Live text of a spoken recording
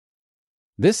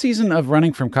This season of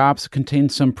Running from Cops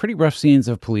contains some pretty rough scenes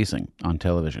of policing on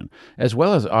television, as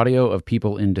well as audio of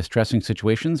people in distressing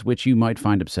situations which you might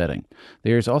find upsetting.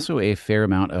 There's also a fair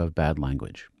amount of bad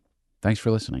language. Thanks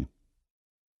for listening.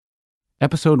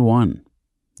 Episode 1.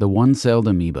 The One-Celled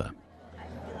Amoeba.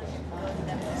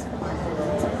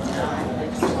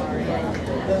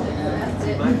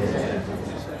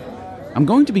 I'm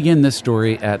going to begin this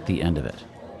story at the end of it,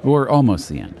 or almost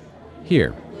the end,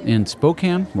 here in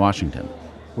Spokane, Washington,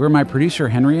 where my producer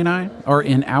Henry and I are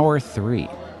in hour 3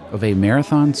 of a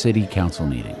marathon city council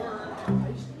meeting.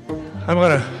 I'm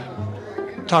going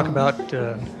to talk about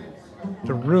the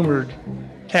rumored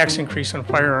tax increase on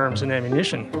firearms and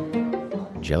ammunition.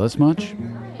 Jealous much?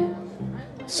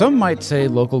 Some might say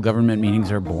local government meetings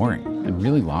are boring and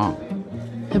really long.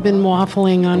 I've been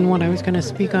waffling on what I was going to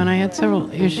speak on. I had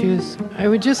several issues. I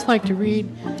would just like to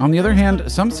read. On the other hand,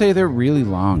 some say they're really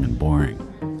long and boring.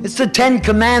 It's the 10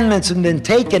 Commandments and been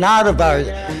taken out of our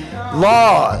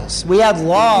laws. We have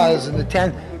laws in the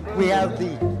 10. We have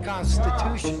the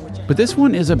Constitution. But this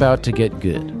one is about to get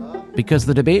good, because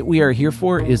the debate we are here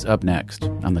for is up next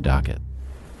on the docket.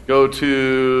 Go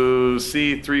to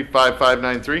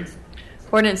C35593.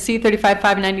 Ordinance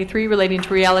C-35593 relating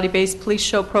to reality-based police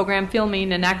show program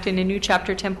filming, enacting a new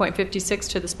Chapter 10.56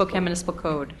 to the Spokane Municipal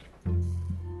Code.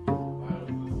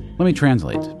 Let me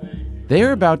translate. They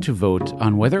are about to vote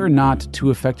on whether or not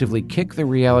to effectively kick the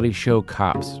reality show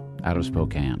Cops out of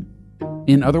Spokane.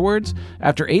 In other words,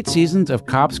 after 8 seasons of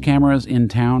Cops cameras in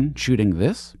town shooting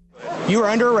this... You are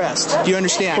under arrest. Do you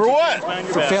understand? For what?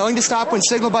 For failing to stop when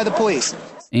signaled by the police.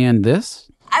 And this...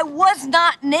 I was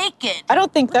not naked. I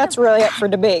don't think that's really up for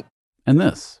debate. And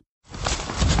this.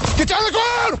 Get down on the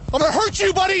ground! I'm gonna hurt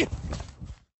you, buddy!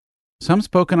 Some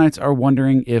Spokaneites are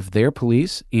wondering if their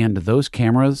police and those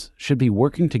cameras should be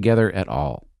working together at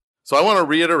all. So I want to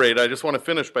reiterate, I just want to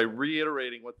finish by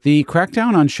reiterating what... The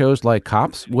crackdown on shows like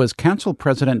Cops was Council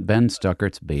President Ben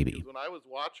Stuckert's baby.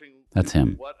 That's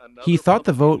him. He thought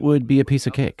the vote would be a piece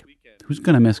of cake. Who's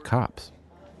going to miss Cops?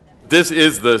 This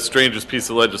is the strangest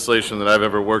piece of legislation that I've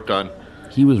ever worked on.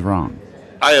 He was wrong.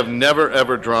 I have never,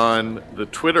 ever drawn the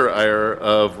Twitter ire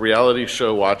of reality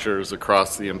show watchers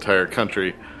across the entire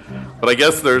country. But I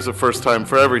guess there's a first time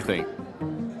for everything.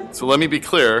 So let me be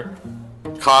clear.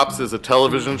 Cops is a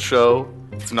television show.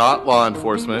 It's not law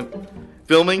enforcement.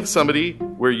 Filming somebody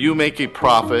where you make a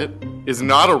profit is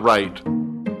not a right.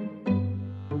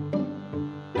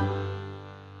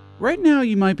 Right now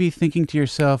you might be thinking to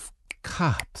yourself,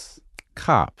 Cops.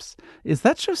 Is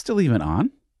that show still even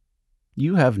on?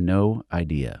 You have no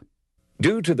idea.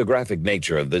 Due to the graphic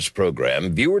nature of this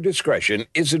program, viewer discretion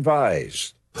is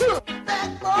advised.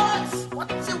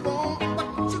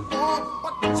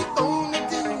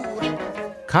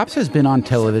 Cops has been on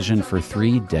television for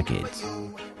 3 decades.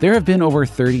 There have been over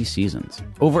 30 seasons,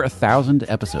 over 1,000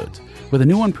 episodes, with a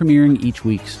new one premiering each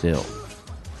week still.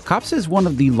 Cops is one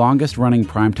of the longest-running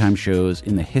primetime shows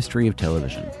in the history of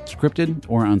television, scripted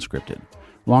or unscripted.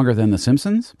 Longer than The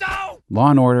Simpsons,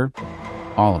 Law & Order,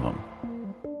 all of them.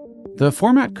 The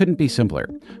format couldn't be simpler.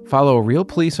 Follow real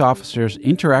police officers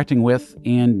interacting with,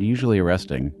 and usually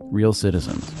arresting, real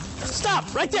citizens.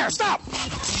 Stop! Right there! Stop!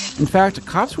 In fact,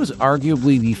 Cops was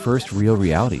arguably the first real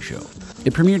reality show.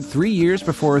 It premiered 3 years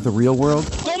before The Real World.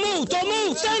 Don't move! Don't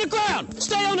move! Stay on the ground!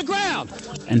 Stay on the ground!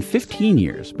 And 15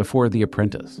 years before The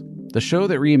Apprentice, the show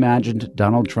that reimagined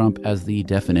Donald Trump as the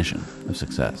definition of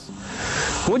success.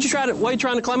 Why are you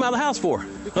trying to climb out of the house for?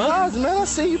 Huh? Man, I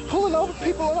see you pulling over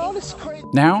people and all this crazy.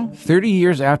 Now, 30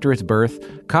 years after its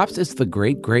birth, Cops is the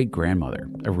great-great-grandmother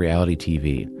of reality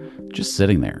TV, just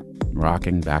sitting there,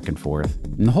 rocking back and forth,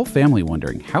 and the whole family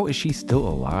wondering, how is she still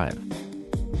alive?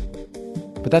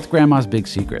 But that's Grandma's big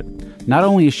secret. Not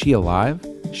only is she alive,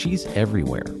 she's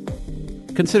everywhere.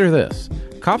 Consider this.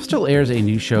 Cops still airs a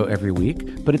new show every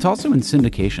week, but it's also in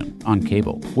syndication on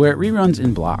cable, where it reruns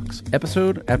in blocks,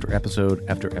 episode after episode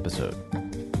after episode.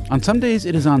 On some days,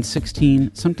 it is on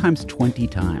 16, sometimes 20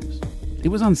 times. It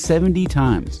was on 70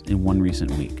 times in one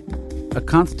recent week. A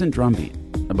constant drumbeat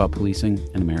about policing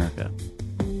in America.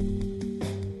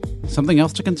 Something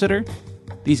else to consider?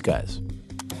 These guys.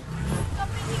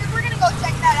 We're gonna go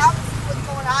check that out and see what's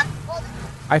going on.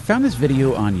 I found this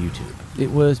video on YouTube.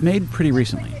 It was made pretty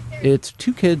recently. It's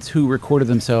 2 kids who recorded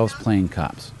themselves playing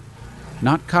cops.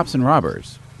 Not cops and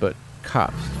robbers, but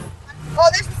cops. Oh,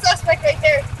 there's the suspect right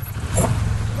there.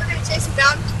 We're gonna chase him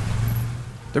down.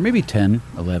 They're maybe 10,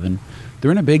 11. They're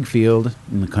in a big field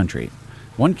in the country.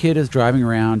 One kid is driving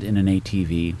around in an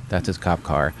ATV, that's his cop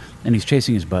car, and he's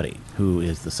chasing his buddy, who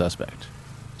is the suspect.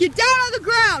 Get down on the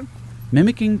ground!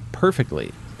 Mimicking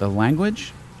perfectly the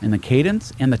language in the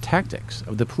cadence and the tactics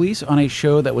of the police on a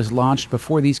show that was launched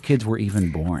before these kids were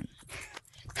even born.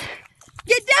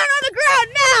 Get down on the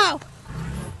ground now!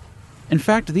 In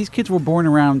fact, these kids were born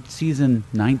around season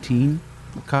 19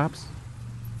 of Cops.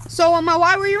 So,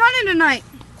 why were you running tonight?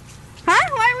 Huh?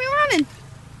 Why are we running?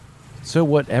 So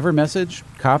whatever message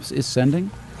Cops is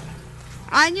sending...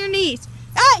 On your knees.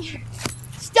 Hey!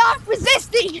 Stop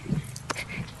resisting!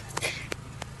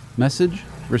 Message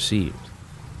received.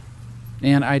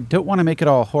 And I don't want to make it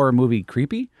all horror movie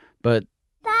creepy, but...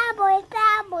 Bad boy,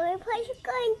 what you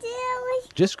gonna do?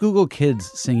 Just Google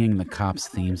kids singing the Cops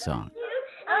theme song.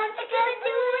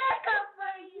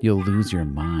 You'll lose your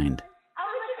mind.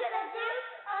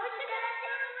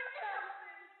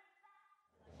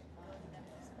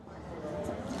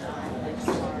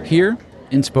 Here,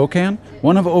 in Spokane,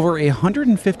 one of over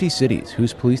 150 cities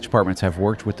whose police departments have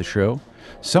worked with the show,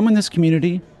 some in this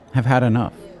community have had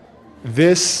enough.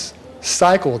 This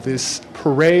cycle, this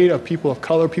parade of people of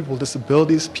color, people with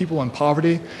disabilities, people in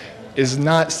poverty, is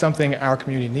not something our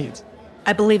community needs.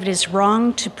 I believe it is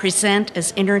wrong to present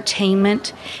as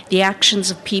entertainment the actions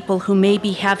of people who may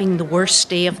be having the worst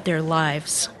day of their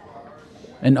lives.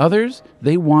 And others,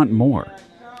 they want more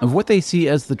of what they see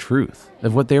as the truth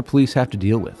of what their police have to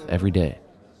deal with every day.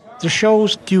 The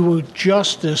shows do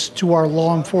justice to our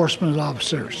law enforcement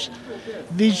officers.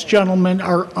 These gentlemen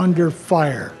are under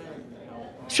fire.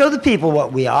 Show the people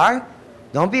what we are.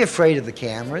 Don't be afraid of the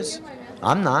cameras.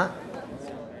 I'm not.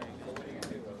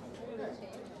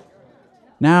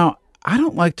 Now, I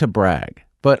don't like to brag,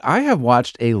 but I have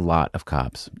watched a lot of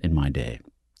Cops in my day.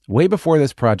 Way before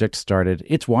this project started,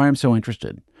 it's why I'm so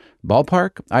interested.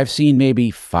 Ballpark, I've seen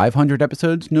maybe 500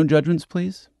 episodes, no judgments,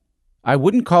 please. I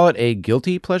wouldn't call it a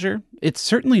guilty pleasure. It's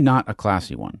certainly not a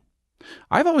classy one.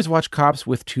 I've always watched Cops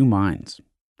with two minds.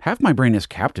 Half my brain is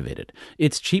captivated.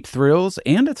 It's cheap thrills,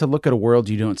 and it's a look at a world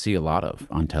you don't see a lot of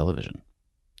on television.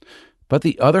 But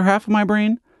the other half of my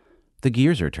brain, the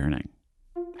gears are turning.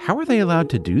 How are they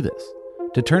allowed to do this?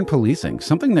 To turn policing,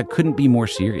 something that couldn't be more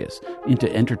serious,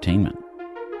 into entertainment?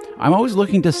 I'm always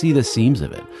looking to see the seams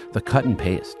of it, the cut and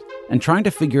paste, and trying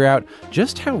to figure out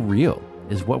just how real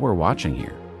is what we're watching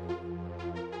here.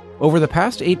 Over the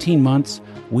past 18 months,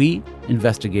 we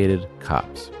investigated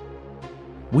Cops.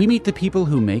 We meet the people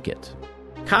who make it.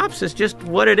 Cops is just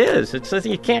what it is.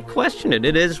 You can't question it.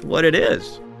 It is what it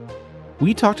is.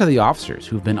 We talk to the officers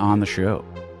who've been on the show.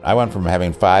 I went from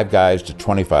having 5 guys to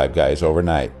 25 guys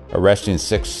overnight, arresting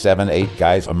 6, 7, 8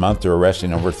 guys a month to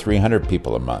arresting over 300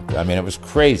 people a month. I mean, it was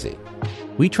crazy.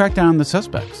 We tracked down the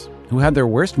suspects who had their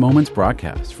worst moments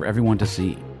broadcast for everyone to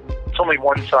see. It's only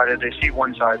one-sided. They see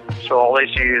one side. So all they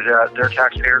see is that their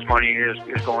taxpayers' money is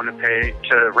going to pay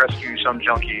to rescue some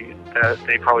junkie that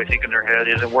they probably think in their head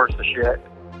isn't worth the shit.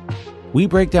 We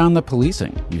break down the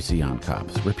policing you see on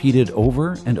Cops, repeated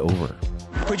over and over.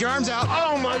 Put your arms out.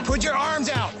 Oh, my. Put your arms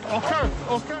out.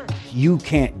 Okay. You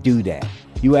can't do that.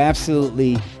 You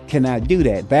absolutely cannot do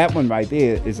that. That one right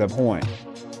there is a point.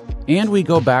 And we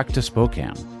go back to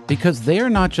Spokane, because they are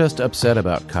not just upset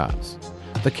about Cops.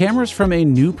 The cameras from a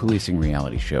new policing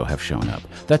reality show have shown up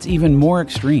that's even more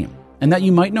extreme, and that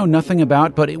you might know nothing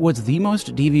about, but it was the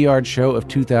most DVR'd show of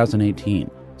 2018,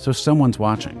 so someone's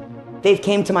watching. They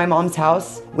came to my mom's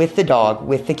house with the dog,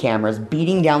 with the cameras,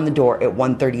 beating down the door at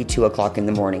 1:30, 2 o'clock in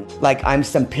the morning. Like I'm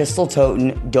some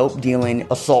pistol-toting, dope-dealing,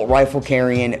 assault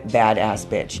rifle-carrying, badass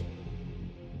bitch.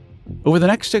 Over the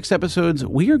next 6 episodes,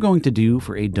 we are going to do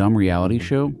for a dumb reality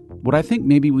show what I think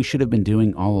maybe we should have been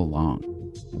doing all along.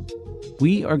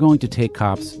 We are going to take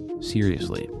Cops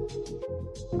seriously.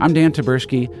 I'm Dan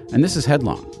Taberski, and this is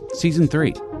Headlong, Season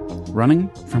 3, Running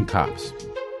from Cops.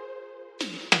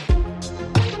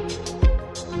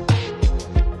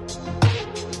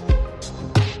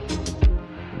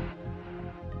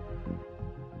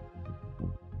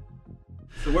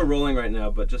 So we're rolling right now,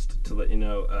 but just to let you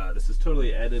know, this is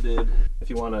totally edited. If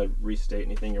you want to restate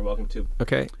anything, you're welcome to.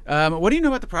 Okay. What do you know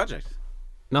about the project?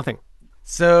 Nothing.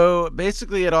 So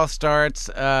basically it all starts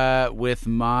with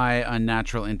my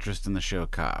unnatural interest in the show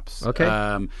Cops.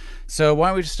 Okay. So why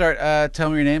don't we just start, tell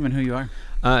me your name and who you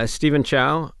are. Stephen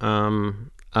Chow.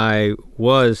 I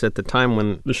was, at the time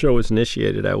when the show was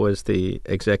initiated, I was the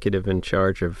executive in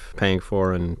charge of paying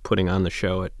for and putting on the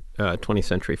show at 20th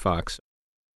Century Fox.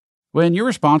 When you're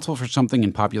responsible for something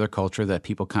in popular culture that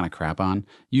people kind of crap on,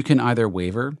 you can either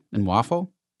waver and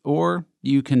waffle, or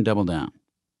you can double down.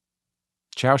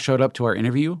 Chow showed up to our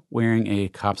interview wearing a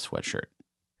cop sweatshirt.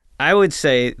 I would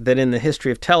say that in the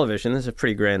history of television, this is a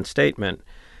pretty grand statement,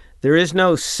 there is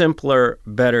no simpler,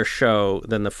 better show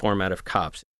than the format of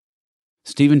Cops.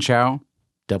 Stephen Chow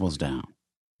doubles down.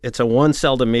 It's a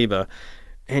one-celled amoeba,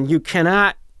 and you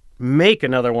cannot make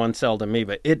another one-celled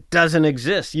amoeba. It doesn't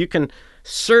exist. You can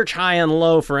search high and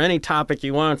low for any topic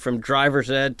you want, from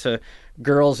driver's ed to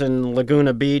girls in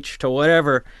Laguna Beach to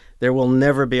whatever. There will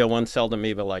never be a one-celled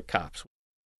amoeba like Cops.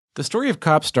 The story of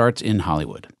Cops starts in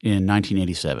Hollywood in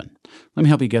 1987. Let me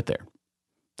help you get there.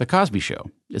 The Cosby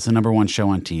Show is the #1 show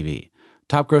on TV.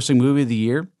 Top grossing movie of the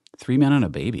year, 3 Men and a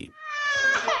Baby.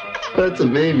 That's a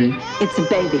baby. It's a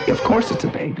baby. Of course it's a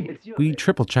baby. We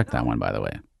triple-checked that one, by the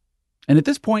way. And at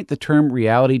this point, the term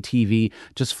reality TV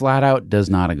just flat out does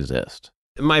not exist.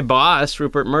 My boss,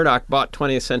 Rupert Murdoch, bought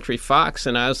 20th Century Fox,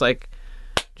 and I was like,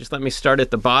 just let me start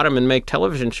at the bottom and make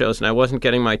television shows, and I wasn't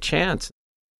getting my chance.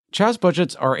 Chow's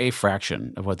budgets are a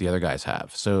fraction of what the other guys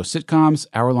have. So sitcoms,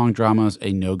 hour-long dramas,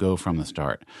 a no-go from the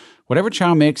start. Whatever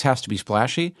Chow makes has to be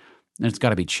splashy, and it's got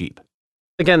to be cheap.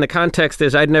 Again, the context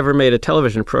is I'd never made a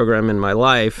television program in my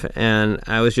life, and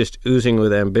I was just oozing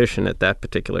with ambition at that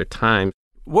particular time.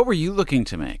 What were you looking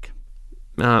to make?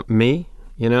 Me.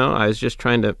 I was just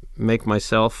trying to make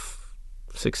myself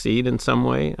succeed in some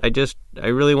way. I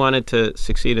really wanted to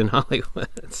succeed in Hollywood.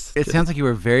 It sounds like you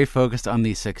were very focused on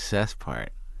the success part.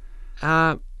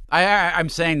 I'm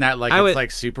saying that like it's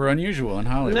like super unusual in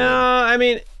Hollywood. No, I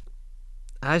mean,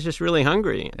 I was just really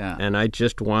hungry, and I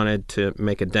just wanted to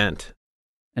make a dent.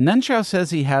 And then Chow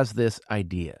says he has this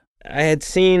idea. I had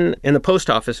seen in the post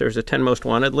office there was a 10 most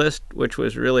wanted list, which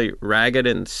was really ragged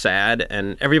and sad,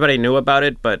 and everybody knew about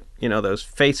it, but, those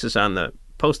faces on the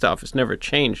post office never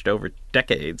changed over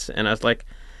decades. And I was like,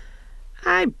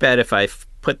 I bet if I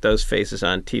put those faces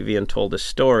on TV and told a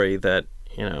story that,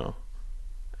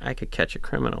 I could catch a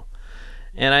criminal.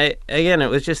 And it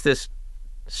was just this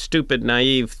stupid,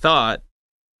 naive thought.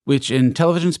 Which in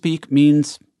television speak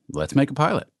means, let's make a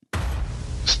pilot.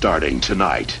 Starting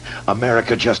tonight,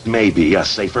 America just may be a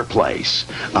safer place.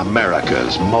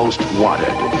 America's Most Wanted.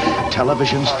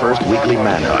 Television's first weekly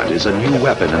manhunt is a new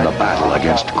weapon in the battle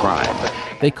against crime.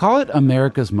 They call it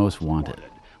America's Most Wanted.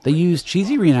 They use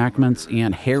cheesy reenactments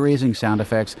and hair-raising sound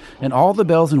effects and all the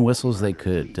bells and whistles they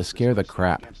could to scare the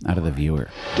crap out of the viewer.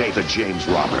 David James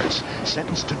Roberts,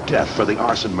 sentenced to death for the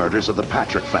arson murders of the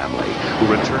Patrick family,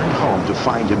 who returned home to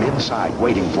find him inside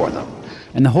waiting for them.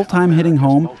 And the whole time hitting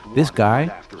home, this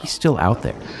guy, he's still out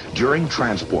there. During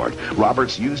transport,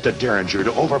 Roberts used a derringer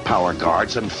to overpower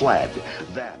guards and fled.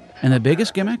 And the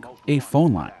biggest gimmick? A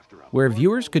phone line, where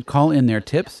viewers could call in their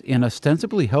tips and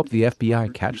ostensibly help the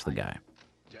FBI catch the guy.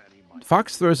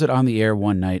 Fox throws it on the air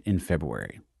one night in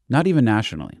February. Not even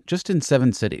nationally, just in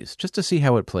 7 cities, just to see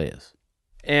how it plays.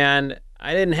 And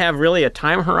I didn't have really a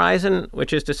time horizon,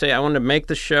 which is to say I wanted to make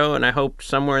the show, and I hoped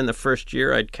somewhere in the first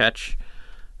year I'd catch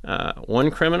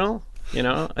one criminal,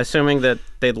 assuming that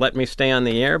they'd let me stay on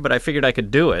the air, but I figured I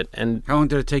could do it. And how long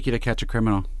did it take you to catch a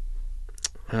criminal?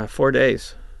 4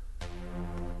 days.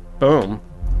 Boom.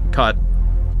 Caught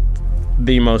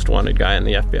the most wanted guy on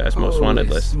the FBI's most wanted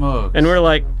list. Smokes. And we're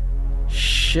like,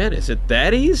 shit, is it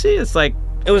that easy? It's like,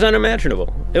 it was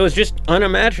unimaginable. It was just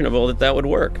unimaginable that would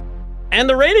work. And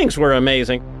the ratings were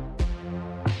amazing.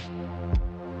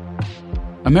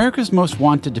 America's Most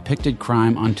Wanted depicted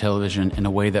crime on television in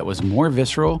a way that was more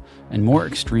visceral and more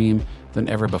extreme than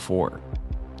ever before.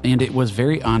 And it was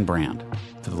very on brand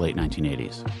for the late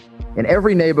 1980s. In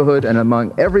every neighborhood and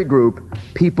among every group,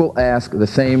 people ask the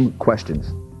same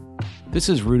questions. This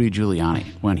is Rudy Giuliani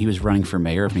when he was running for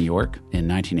mayor of New York in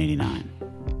 1989.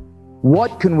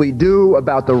 What can we do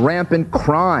about the rampant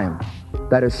crime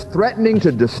that is threatening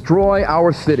to destroy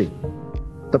our city?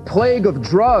 The plague of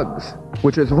drugs,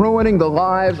 which is ruining the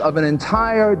lives of an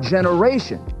entire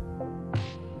generation.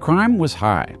 Crime was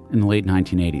high in the late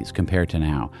 1980s compared to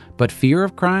now, but fear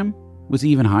of crime was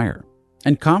even higher.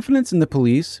 And confidence in the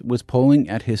police was polling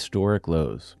at historic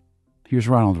lows. Here's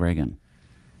Ronald Reagan.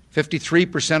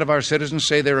 53% of our citizens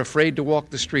say they're afraid to walk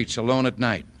the streets alone at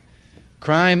night.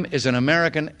 Crime is an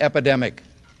American epidemic.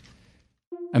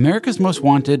 America's Most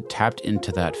Wanted tapped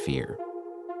into that fear.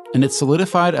 And it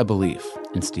solidified a belief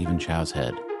in Stephen Chow's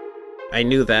head. I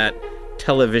knew that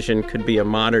television could be a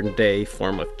modern-day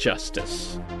form of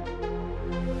justice.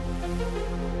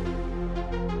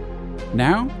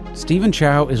 Now, Stephen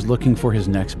Chow is looking for his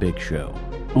next big show.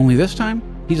 Only this time,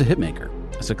 he's a hitmaker,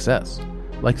 a success.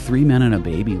 Like 3 Men and a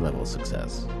Baby level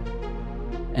success.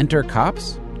 Enter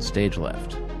Cops, stage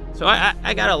left. So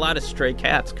I got a lot of stray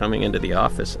cats coming into the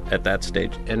office at that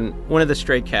stage. And one of the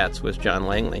stray cats was John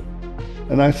Langley.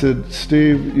 And I said,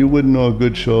 Steve, you wouldn't know a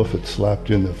good show if it slapped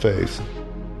you in the face.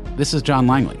 This is John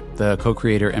Langley, the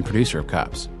co-creator and producer of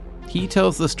Cops. He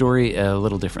tells the story a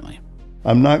little differently.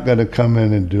 I'm not going to come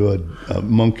in and do a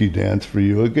monkey dance for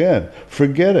you again.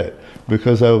 Forget it.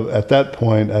 Because at that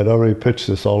point, I'd already pitched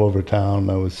this all over town.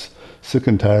 I was sick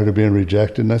and tired of being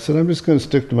rejected. And I said, I'm just going to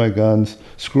stick to my guns,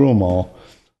 screw them all.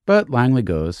 But Langley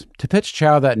goes to pitch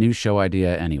Chow that new show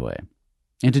idea anyway.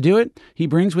 And to do it, he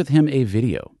brings with him a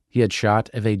video he had shot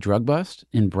of a drug bust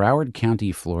in Broward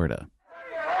County, Florida.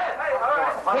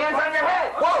 Hands on your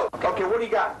head. Whoa. Okay, what do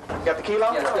you got? You got the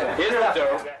kilo?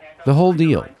 Yes, The whole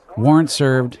deal. Warrants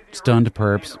served, stunned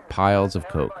perps, piles of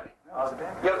coke.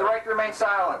 You have the right to remain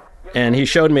silent. And he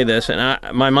showed me this, and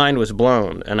my mind was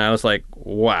blown. And I was like,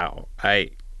 wow,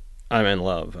 I'm in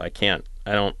love.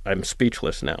 I'm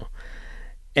speechless now.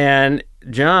 And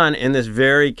John, in this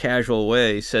very casual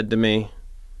way, said to me,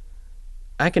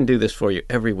 I can do this for you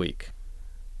every week.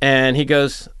 And he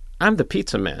goes, I'm the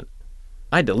pizza man.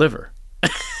 I deliver.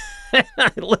 And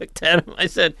I looked at him. I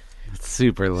said, That's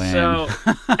super lame. So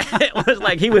it was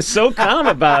like he was so calm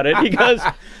about it. He goes,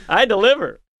 I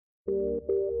deliver.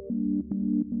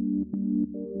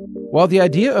 While the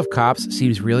idea of cops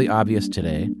seems really obvious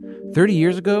today, 30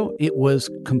 years ago, it was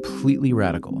completely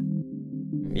radical.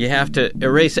 You have to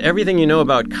erase everything you know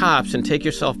about cops and take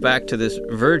yourself back to this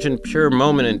virgin pure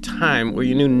moment in time where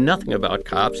you knew nothing about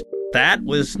cops. That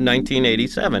was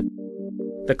 1987.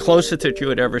 The closest that you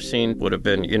had ever seen would have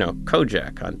been,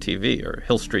 Kojak on TV or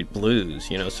Hill Street Blues,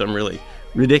 some really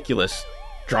ridiculous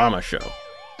drama show.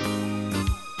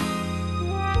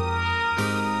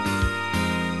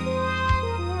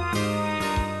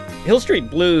 Hill Street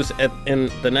Blues in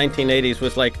the 1980s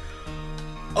was like,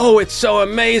 oh, it's so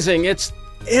amazing. It's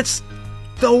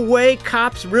the way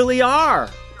cops really are.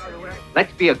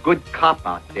 Let's be a good cop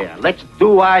out there. Let's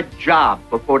do our job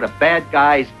before the bad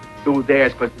guys do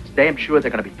theirs, because it's damn sure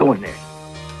they're going to be doing theirs.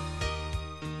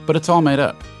 But it's all made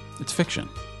up. It's fiction.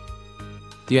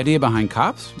 The idea behind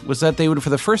cops was that they would for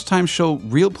the first time show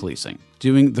real policing,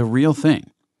 doing the real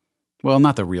thing. Well,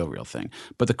 not the real thing,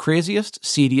 but the craziest,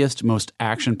 seediest, most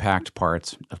action-packed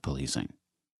parts of policing.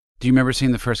 Do you remember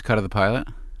seeing the first cut of the pilot?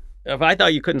 If I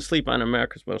thought you couldn't sleep on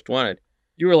America's Most Wanted,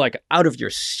 you were like out of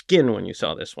your skin when you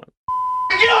saw this one.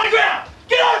 Get on the ground!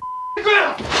 Get on the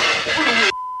ground!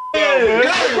 Get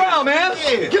on the ground, man!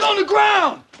 Get on the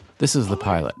ground! This is the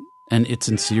pilot, and it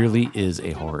sincerely is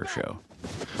a horror show.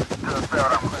 I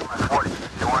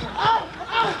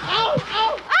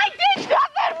did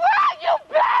nothing wrong, you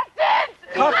bastard!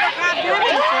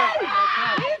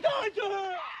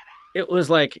 It was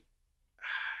like,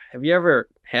 have you ever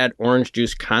had orange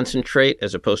juice concentrate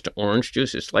as opposed to orange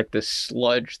juice? It's like this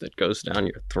sludge that goes down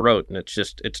your throat, and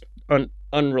it's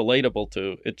unrelatable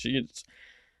to it.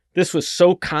 This was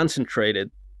so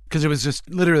concentrated. Because it was just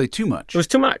literally too much. It was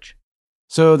too much.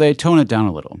 So they tone it down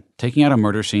a little, taking out a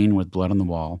murder scene with blood on the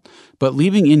wall, but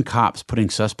leaving in cops putting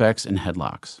suspects in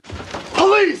headlocks.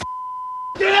 Police!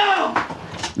 Get out!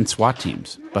 And SWAT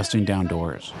teams busting down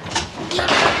doors.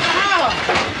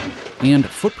 And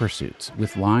foot pursuits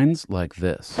with lines like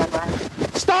this.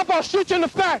 Stop, I'll shoot you in the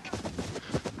back!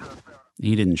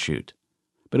 He didn't shoot.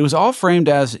 But it was all framed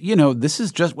as, this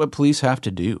is just what police have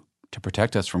to do to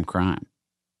protect us from crime.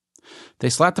 They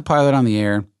slapped the pilot on the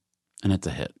air, and it's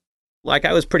a hit. Like,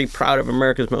 I was pretty proud of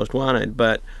America's Most Wanted,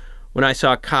 but when I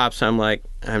saw Cops, I'm like,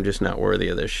 I'm just not worthy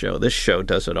of this show. This show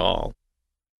does it all.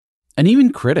 And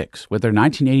even critics, with their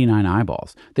 1989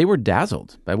 eyeballs, they were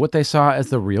dazzled by what they saw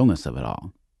as the realness of it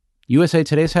all. USA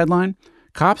Today's headline,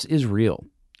 Cops is real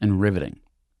and riveting.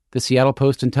 The Seattle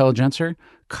Post-Intelligencer,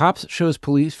 Cops shows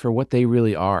police for what they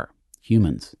really are,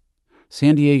 humans.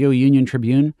 San Diego Union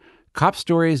Tribune, cop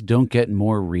stories don't get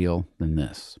more real than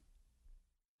this.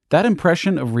 That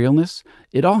impression of realness,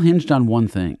 it all hinged on one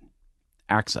thing,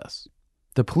 access.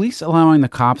 The police allowing the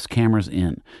cops' cameras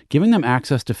in, giving them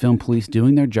access to film police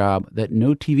doing their job that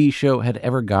no TV show had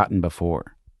ever gotten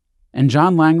before. And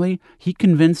John Langley, he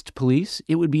convinced police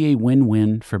it would be a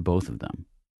win-win for both of them.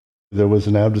 There was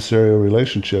an adversarial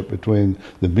relationship between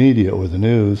the media or the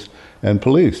news and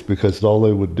police, because all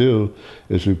they would do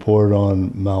is report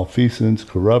on malfeasance,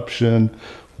 corruption,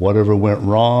 whatever went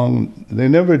wrong. They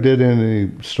never did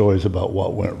any stories about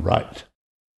what went right.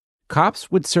 Cops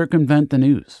would circumvent the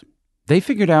news. They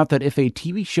figured out that if a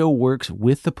TV show works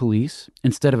with the police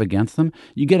instead of against them,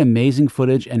 you get amazing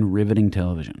footage and riveting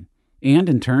television. And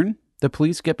in turn, the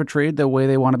police get portrayed the way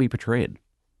they want to be portrayed.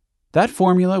 That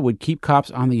formula would keep Cops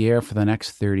on the air for the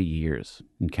next 30 years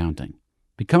and counting,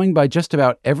 becoming by just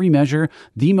about every measure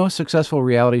the most successful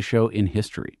reality show in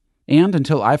history. And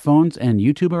until iPhones and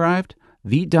YouTube arrived,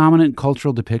 the dominant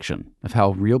cultural depiction of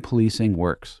how real policing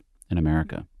works in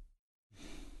America.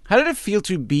 How did it feel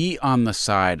to be on the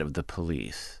side of the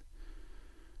police?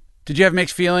 Did you have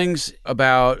mixed feelings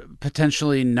about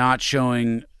potentially not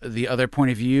showing the other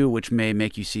point of view, which may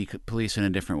make you see police in a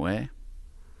different way?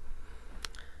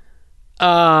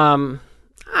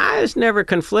 I was never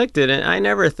conflicted, and I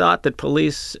never thought that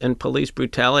police and police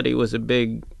brutality was a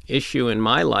big issue in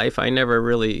my life. I never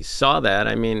really saw that.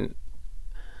 I mean,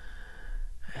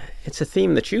 it's a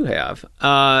theme that you have.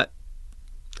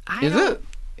 Is it?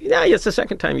 Yeah, it's the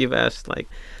second time you've asked. Like,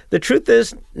 the truth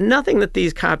is, nothing that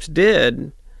these cops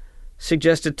did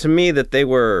suggested to me that they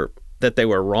were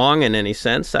wrong in any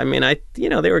sense. I mean,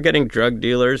 they were getting drug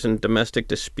dealers and domestic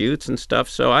disputes and stuff.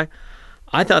 So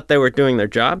I thought they were doing their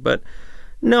job, but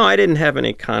no, I didn't have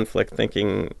any conflict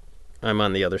thinking I'm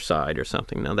on the other side or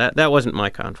something. No, that wasn't my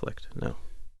conflict. No.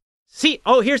 See,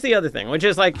 here's the other thing, which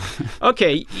is like,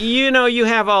 okay, you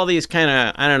have all these kind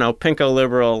of, I don't know, pinko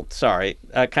liberal,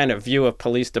 kind of view of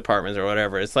police departments or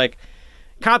whatever. It's like,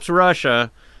 Cops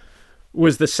Russia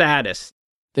was the saddest.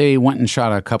 They went and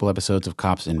shot a couple episodes of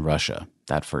Cops in Russia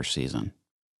that first season.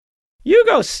 You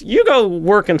go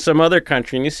work in some other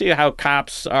country and you see how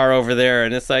cops are over there,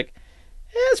 and it's like,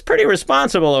 it's pretty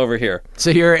responsible over here. So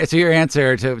your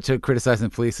answer to criticizing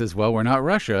the police is, well, we're not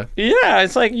Russia. Yeah,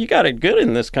 it's like, you got it good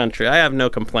in this country. I have no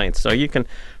complaints, so you can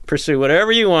pursue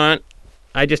whatever you want.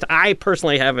 I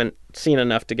personally haven't seen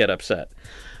enough to get upset.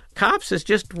 Cops is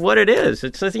just what it is.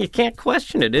 It's you can't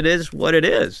question it. It is what it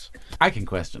is. I can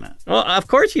question it. Well, of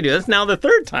course you do. It's now the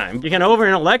third time. You can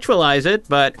over-intellectualize it,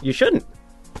 but you shouldn't.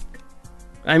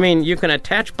 I mean, you can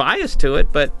attach bias to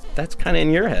it, but that's kind of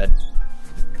in your head.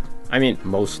 I mean,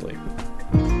 mostly.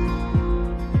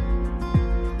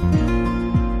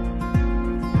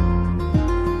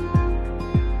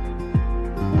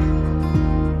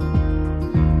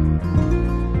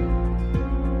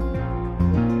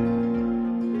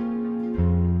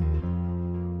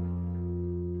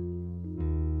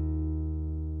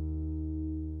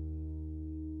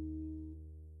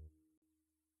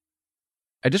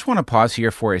 I just want to pause here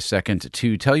for a second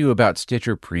to tell you about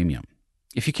Stitcher Premium.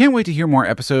 If you can't wait to hear more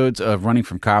episodes of Running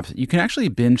from Cops, you can actually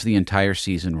binge the entire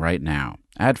season right now,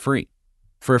 ad-free.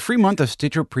 For a free month of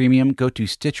Stitcher Premium, go to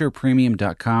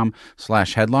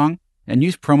stitcherpremium.com/headlong and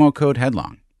use promo code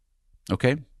headlong.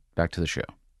 Okay, back to the show.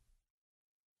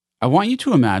 I want you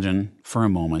to imagine for a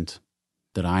moment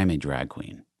that I am a drag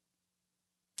queen.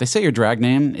 They say your drag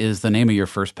name is the name of your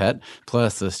first pet,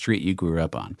 plus the street you grew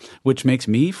up on, which makes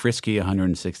me Frisky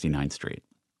 169th Street.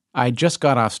 I just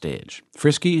got off stage.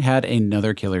 Frisky had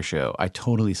another killer show. I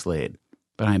totally slayed,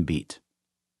 but I'm beat.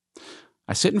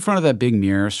 I sit in front of that big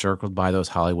mirror circled by those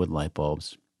Hollywood light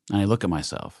bulbs, and I look at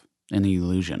myself and the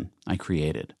illusion I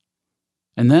created.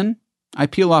 And then I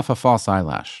peel off a false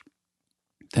eyelash,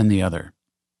 then the other.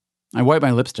 I wipe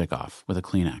my lipstick off with a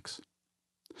Kleenex.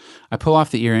 I pull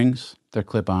off the earrings, they're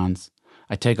clip-ons.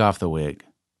 I take off the wig.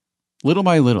 Little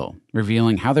by little,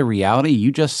 revealing how the reality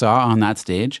you just saw on that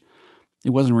stage, it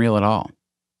wasn't real at all.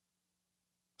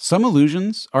 Some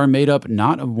illusions are made up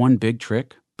not of one big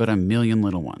trick, but a million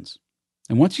little ones.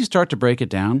 And once you start to break it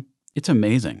down, it's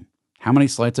amazing how many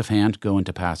sleights of hand go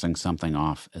into passing something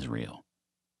off as real.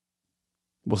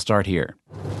 We'll start here.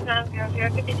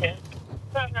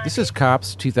 This is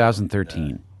Cops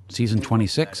 2013, Season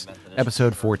 26,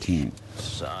 Episode 14.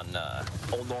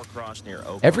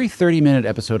 Every 30-minute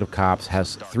episode of Cops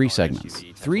has 3 segments,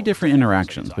 3 different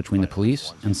interactions between the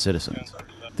police and citizens.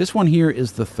 This one here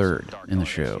is the third in the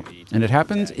show, and it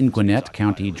happens in Gwinnett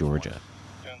County, Georgia.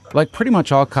 Like pretty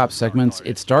much all Cop segments,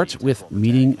 it starts with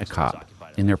meeting a cop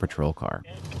in their patrol car.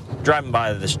 Driving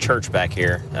by this church back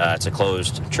here, it's a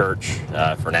closed church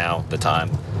for now, the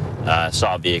time.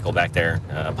 Saw a vehicle back there,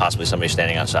 possibly somebody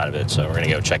standing outside of it, so we're going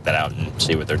to go check that out and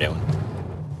see what they're doing.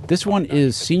 This one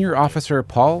is Senior Officer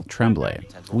Paul Tremblay.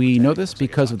 We know this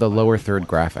because of the lower third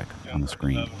graphic on the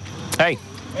screen. Hey,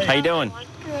 how you doing?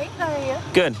 Great, how are you?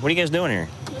 Good. What are you guys doing here?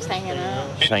 Just hanging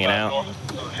out. Just hanging out?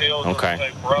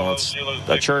 Okay. Well, it's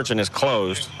the church and it's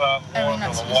closed. Are we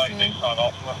not supposed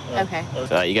to? Okay.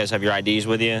 You guys have your IDs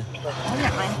with you? I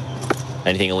got mine.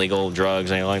 Anything illegal,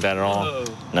 drugs, anything like that at all?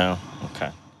 No? Okay.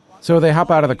 So they hop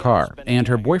out of the car, and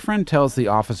her boyfriend tells the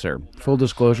officer, full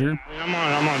disclosure, I'm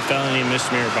on felony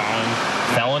misdemeanor bond.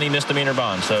 Felony misdemeanor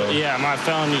bond, so... Yeah, my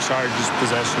felony charge is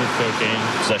possession of cocaine.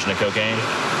 Possession of cocaine?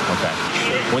 Okay.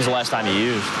 When's the last time you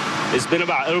used? It's been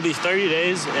it'll be 30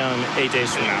 days, 8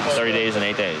 days from now. 30 days and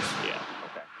 8 days? Yeah.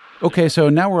 Okay, so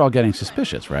now we're all getting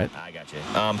suspicious, right? I got you.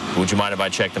 Would you mind if I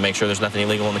check to make sure there's nothing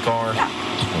illegal in the car?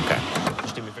 Yeah. Okay.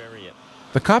 Just do me a favor, yeah.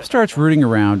 The cop starts rooting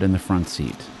around in the front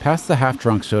seat, past the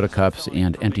half-drunk soda cups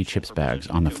and empty chips bags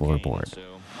on the floorboard.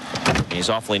 He's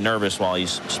awfully nervous while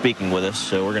he's speaking with us,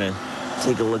 so we're going to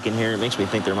take a look in here. It makes me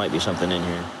think there might be something in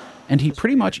here. And he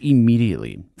pretty much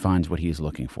immediately finds what he's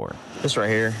looking for. This right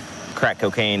here, crack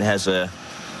cocaine, has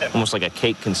almost like a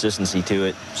cake consistency to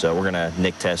it, so we're going to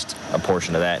nick test a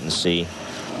portion of that and see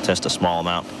test a small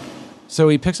amount. So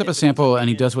he picks up a sample and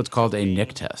he does what's called a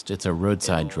NIC test. It's a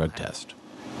roadside drug test.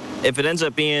 If it ends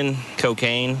up being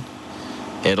cocaine,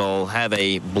 it'll have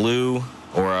a blue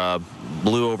or a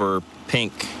blue over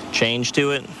pink change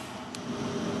to it.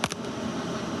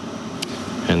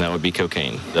 And that would be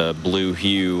cocaine. The blue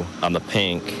hue on the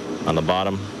pink on the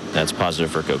bottom, that's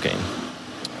positive for cocaine.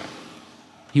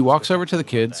 He walks over to the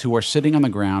kids who are sitting on the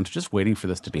ground just waiting for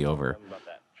this to be over,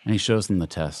 and he shows them the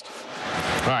test.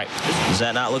 All right, does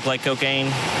that not look like cocaine?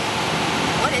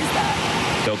 What is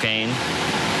that? Cocaine.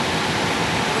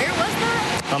 Where was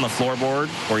that? On the floorboard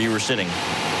where you were sitting.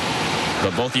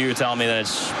 But both of you are telling me that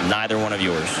it's neither one of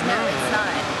yours. No, it's not.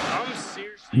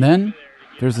 And then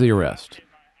there's the arrest,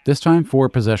 this time for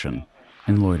possession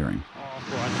and loitering.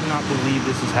 I cannot believe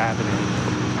this is happening.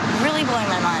 Really blowing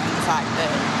my mind the fact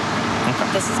that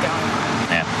this is going on.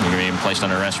 Yeah, you're being placed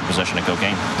under arrest for possession of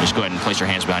cocaine. Just go ahead and place your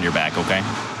hands behind your back, okay?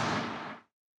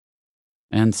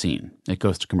 And scene. It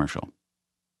goes to commercial.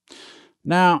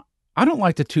 Now, I don't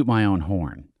like to toot my own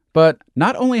horn, but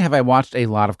not only have I watched a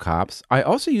lot of cops, I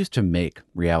also used to make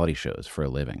reality shows for a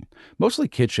living. Mostly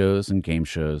kid shows and game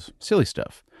shows, silly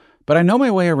stuff. But I know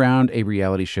my way around a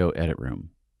reality show edit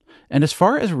room. And as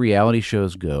far as reality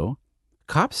shows go,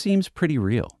 Cops seems pretty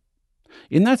real.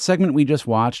 In that segment we just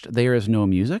watched, there is no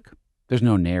music, there's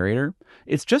no narrator.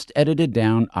 It's just edited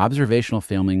down observational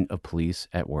filming of police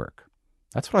at work.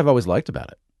 That's what I've always liked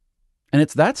about it. And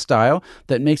it's that style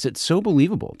that makes it so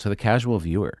believable to the casual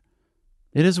viewer.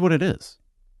 It is what it is.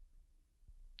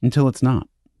 Until it's not.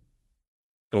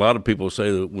 A lot of people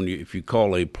say that if you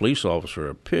call a police officer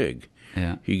a pig,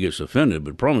 he gets offended.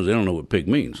 But the problem is they don't know what pig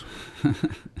means.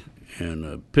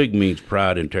 And pig means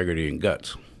pride, integrity, and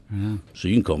guts. Yeah. So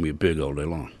you can call me a pig all day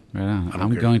long. Yeah,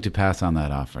 I'm going to pass on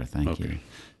that offer. Thank you.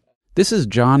 This is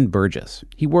John Burgess.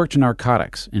 He worked in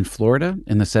narcotics in Florida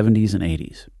in the 70s and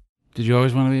 80s. Did you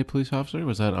always want to be a police officer?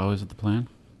 Was that always the plan?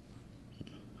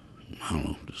 I don't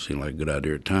know. It seemed like a good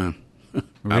idea at the time.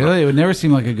 Really? It would never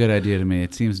seem like a good idea to me.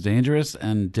 It seems dangerous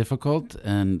and difficult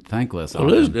and thankless.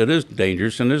 Well, it is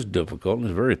dangerous and it's difficult and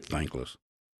it's very thankless.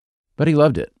 But he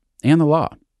loved it and the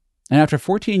law. And after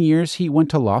 14 years, he went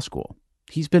to law school.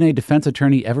 He's been a defense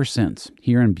attorney ever since,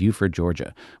 here in Buford,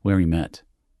 Georgia, where we met.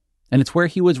 And it's where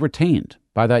he was retained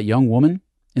by that young woman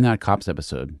in that Cops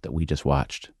episode that we just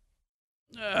watched.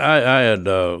 I had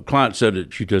a client said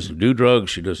that she doesn't do drugs,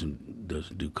 she doesn't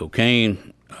do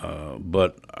cocaine,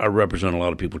 but I represent a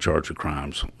lot of people charged with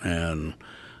crimes. And,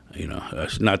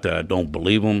 it's not that I don't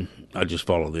believe them, I just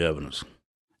follow the evidence.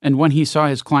 And when he saw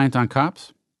his client on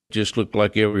Cops? Just looked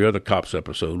like every other Cops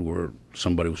episode where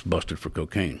somebody was busted for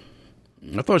cocaine.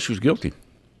 I thought she was guilty.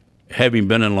 Having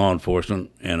been in law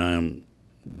enforcement, and I am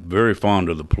very fond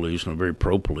of the police, and I'm very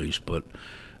pro-police, but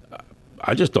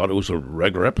I just thought it was a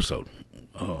regular episode.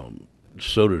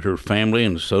 So did her family,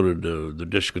 and so did the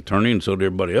district attorney, and so did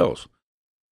everybody else.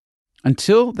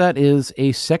 Until that is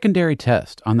a secondary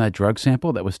test on that drug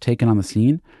sample that was taken on the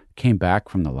scene came back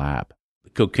from the lab.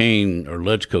 Cocaine, or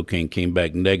alleged cocaine, came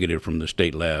back negative from the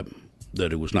state lab,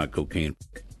 that it was not cocaine.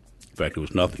 In fact, it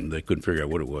was nothing. They couldn't figure out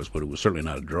what it was, but it was certainly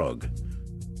not a drug.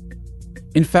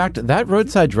 In fact, that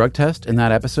roadside drug test in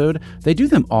that episode, they do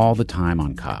them all the time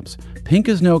on Cops. Pink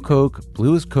is no coke,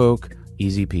 blue is coke,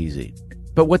 easy peasy.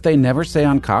 But what they never say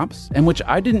on Cops, and which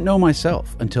I didn't know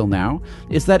myself until now,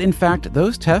 is that in fact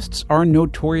those tests are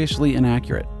notoriously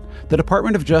inaccurate. The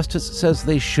Department of Justice says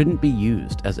they shouldn't be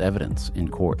used as evidence in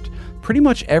court. Pretty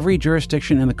much every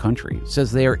jurisdiction in the country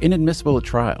says they are inadmissible at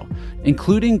trial,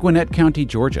 including Gwinnett County,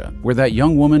 Georgia, where that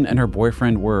young woman and her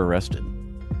boyfriend were arrested.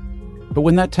 But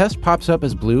when that test pops up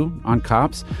as blue on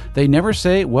Cops, they never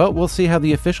say, well, we'll see how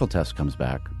the official test comes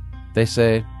back. They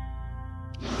say,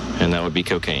 and that would be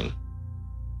cocaine.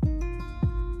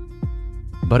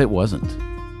 But it wasn't.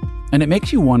 And it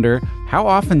makes you wonder how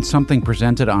often something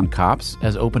presented on Cops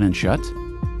as open and shut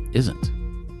isn't.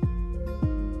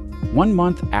 1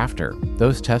 month after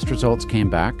those test results came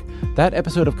back, that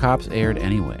episode of Cops aired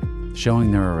anyway,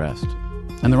 showing their arrest.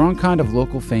 And the wrong kind of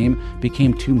local fame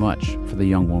became too much for the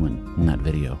young woman in that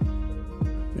video.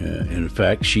 In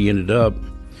fact, she ended up,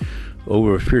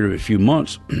 over a period of a few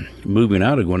months, moving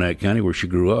out of Gwinnett County, where she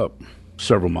grew up,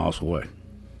 several miles away.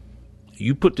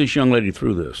 You put this young lady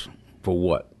through this, for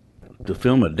what? To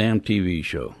film a damn TV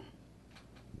show.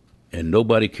 And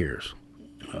nobody cares.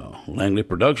 Langley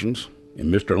Productions,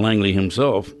 and Mr. Langley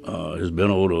himself, has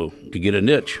been able to get a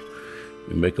niche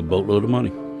and make a boatload of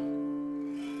money.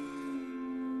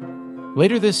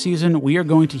 Later this season, we are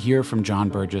going to hear from John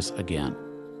Burgess again,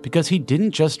 because he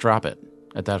didn't just drop it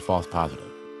at that false positive.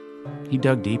 He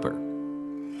dug deeper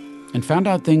and found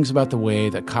out things about the way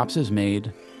that Cops is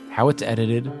made how it's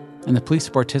edited, and the police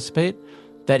participate,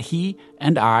 that he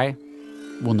and I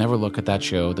will never look at that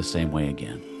show the same way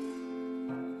again.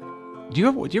 Do you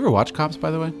ever watch Cops,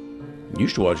 by the way?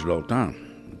 Used to watch it all the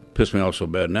time. Pissed me off so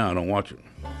bad now I don't watch it.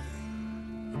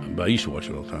 But I used to watch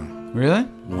it all the time. Really?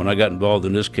 When I got involved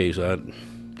in this case, I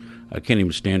can't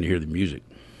even stand to hear the music.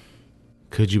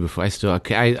 Could you before?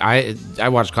 I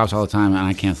watch Cops all the time, and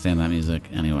I can't stand that music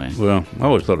anyway. Well, I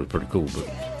always thought it was pretty cool,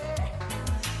 but...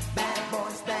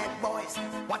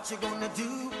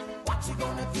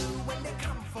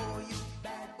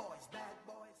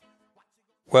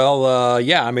 Well,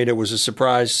 yeah, I mean, it was a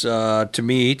surprise to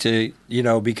me to,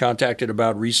 be contacted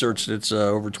about research that's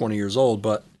over 20 years old,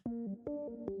 but...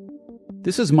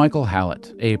 This is Michael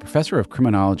Hallett, a professor of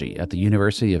criminology at the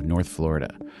University of North Florida.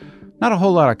 Not a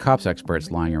whole lot of Cops experts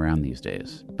lying around these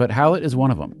days, but Hallett is one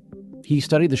of them. He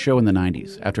studied the show in the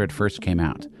 90s after it first came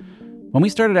out. When we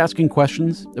started asking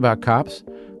questions about Cops,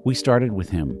 we started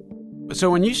with him. So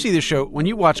when you see the show, when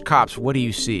you watch Cops, what do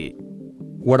you see?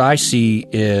 What I see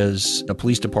is a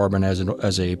police department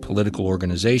as a political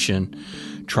organization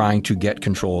trying to get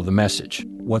control of the message.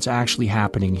 What's actually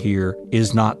happening here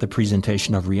is not the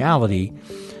presentation of reality,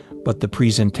 but the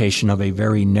presentation of a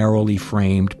very narrowly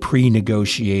framed,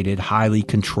 pre-negotiated, highly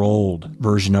controlled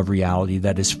version of reality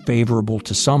that is favorable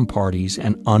to some parties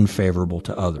and unfavorable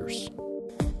to others.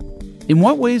 In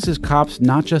what ways is Cops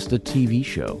not just a TV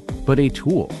show, but a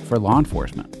tool for law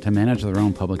enforcement to manage their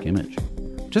own public image?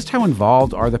 Just how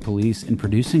involved are the police in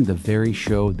producing the very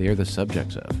show they're the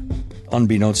subjects of?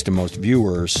 Unbeknownst to most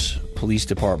viewers, police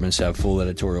departments have full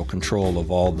editorial control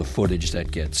of all the footage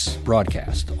that gets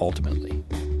broadcast, ultimately.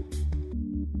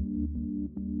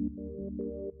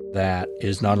 That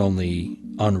is not only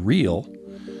unreal,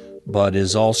 but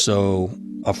is also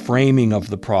a framing of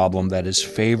the problem that is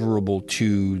favorable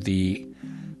to the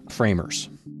framers.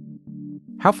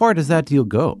 How far does that deal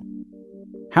go?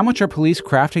 How much are police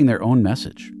crafting their own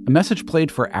message? A message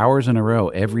played for hours in a row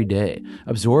every day,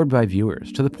 absorbed by viewers,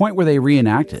 to the point where they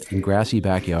reenact it in grassy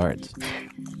backyards.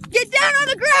 Get down on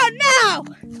the ground now!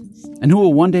 And who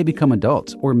will one day become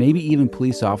adults, or maybe even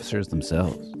police officers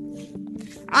themselves.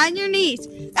 On your knees.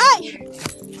 Hey!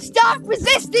 Stop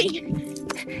resisting!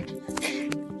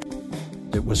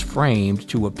 It was framed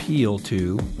to appeal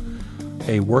to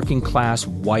a working-class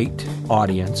white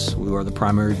audience, who are the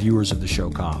primary viewers of the show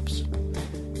Cops,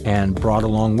 and brought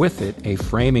along with it a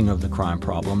framing of the crime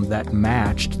problem that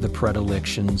matched the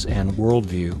predilections and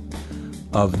worldview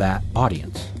of that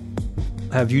audience.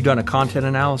 Have you done a content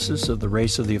analysis of the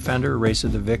race of the offender, race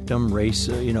of the victim, race,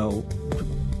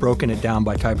 broken it down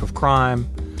by type of crime?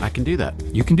 I can do that.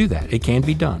 You can do that. It can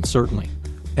be done, certainly.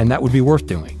 And that would be worth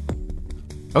doing.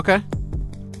 Okay.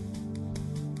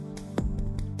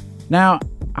 Now,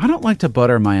 I don't like to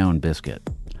butter my own biscuit,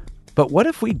 but what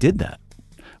if we did that?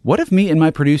 What if me and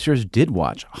my producers did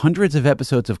watch hundreds of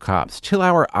episodes of Cops till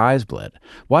our eyes bled,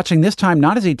 watching this time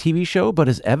not as a TV show but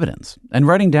as evidence, and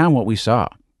writing down what we saw?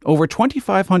 Over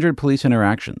 2,500 police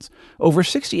interactions, over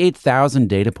 68,000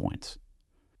 data points.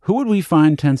 Who would we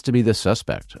find tends to be the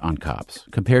suspect on Cops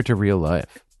compared to real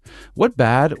life? What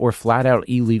bad or flat-out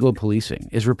illegal policing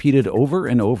is repeated over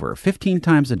and over 15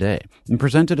 times a day and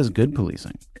presented as good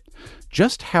policing?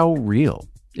 Just how real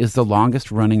is the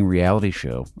longest-running reality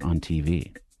show on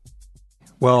TV?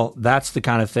 Well, that's the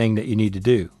kind of thing that you need to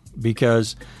do,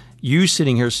 because you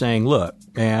sitting here saying, look,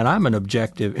 man, I'm an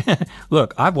objective.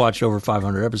 Look, I've watched over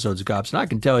 500 episodes of Cops, and I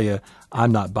can tell you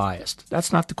I'm not biased.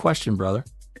 That's not the question, brother.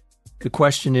 The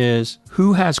question is,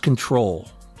 who has control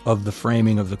of the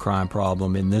framing of the crime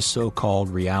problem in this so-called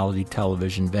reality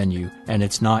television venue? And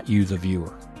it's not you, the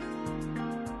viewer.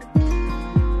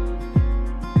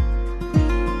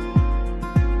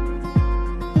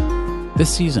 This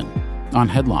season on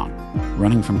Headlong,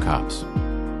 running from Cops.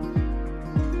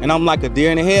 And I'm like a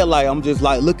deer in the headlight. I'm just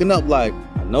like looking up like,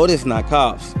 I know this not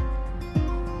Cops,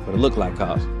 but it look like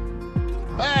Cops.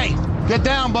 Hey, get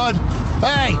down, bud.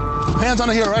 Hey, hands on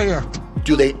the heel right here.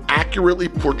 Do they accurately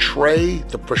portray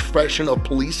the profession of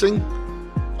policing?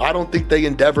 I don't think they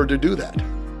endeavor to do that.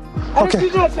 I didn't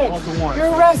do nothing.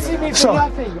 You're arresting me for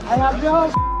nothing. I have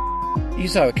no... You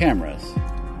saw the cameras.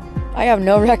 I have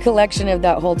no recollection of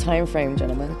that whole time frame,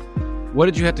 gentlemen. What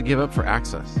did you have to give up for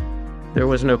access? There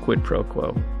was no quid pro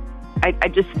quo. I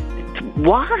just,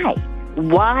 why?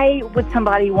 Why would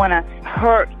somebody want to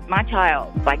hurt my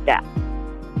child like that?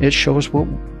 It shows what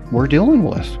we're dealing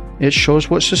with. It shows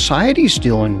what society's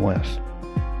dealing with.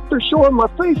 They're showing my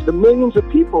face to millions of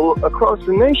people across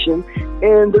the nation,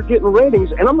 and they're getting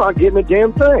ratings, and I'm not getting a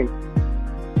damn thing.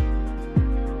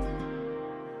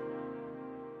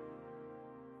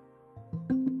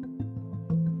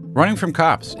 Running from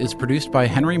Cops is produced by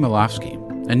Henry Malofsky,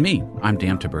 and me, I'm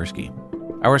Dan Taberski.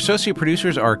 Our associate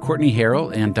producers are Courtney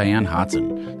Harrell and Diane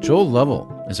Hodson. Joel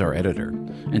Lovell is our editor,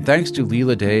 and thanks to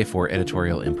Leela Day for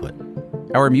editorial input.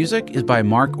 Our music is by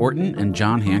Mark Orton and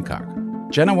John Hancock.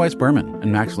 Jenna Weiss-Berman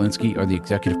and Max Linsky are the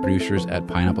executive producers at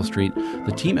Pineapple Street.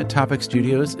 The team at Topic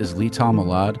Studios is Lital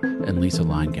Malad and Lisa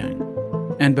Linegang.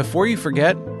 And before you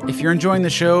forget, if you're enjoying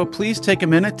the show, please take a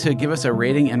minute to give us a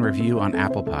rating and review on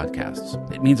Apple Podcasts.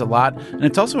 It means a lot, and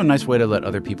it's also a nice way to let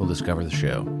other people discover the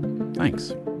show.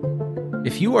 Thanks.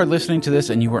 If you are listening to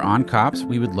this and you were on Cops,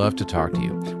 we would love to talk to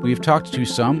you. We've talked to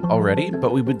some already,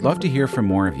 but we would love to hear from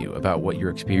more of you about what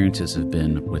your experiences have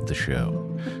been with the show.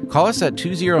 Call us at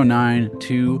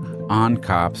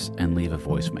 209-2-ON-COPS and leave a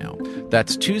voicemail.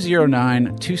 That's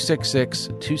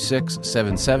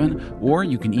 209-266-2677, or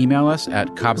you can email us at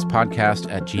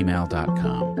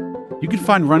copspodcast@gmail.com. You can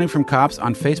find Running from Cops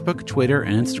on Facebook, Twitter,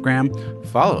 and Instagram.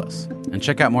 Follow us and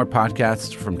check out more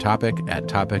podcasts from Topic at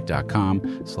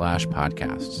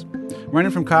topic.com/podcasts.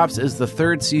 Running from Cops is the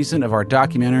third season of our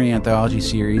documentary anthology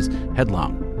series,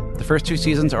 Headlong. The first 2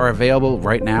 seasons are available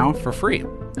right now for free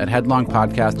at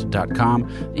headlongpodcast.com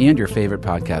and your favorite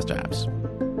podcast apps.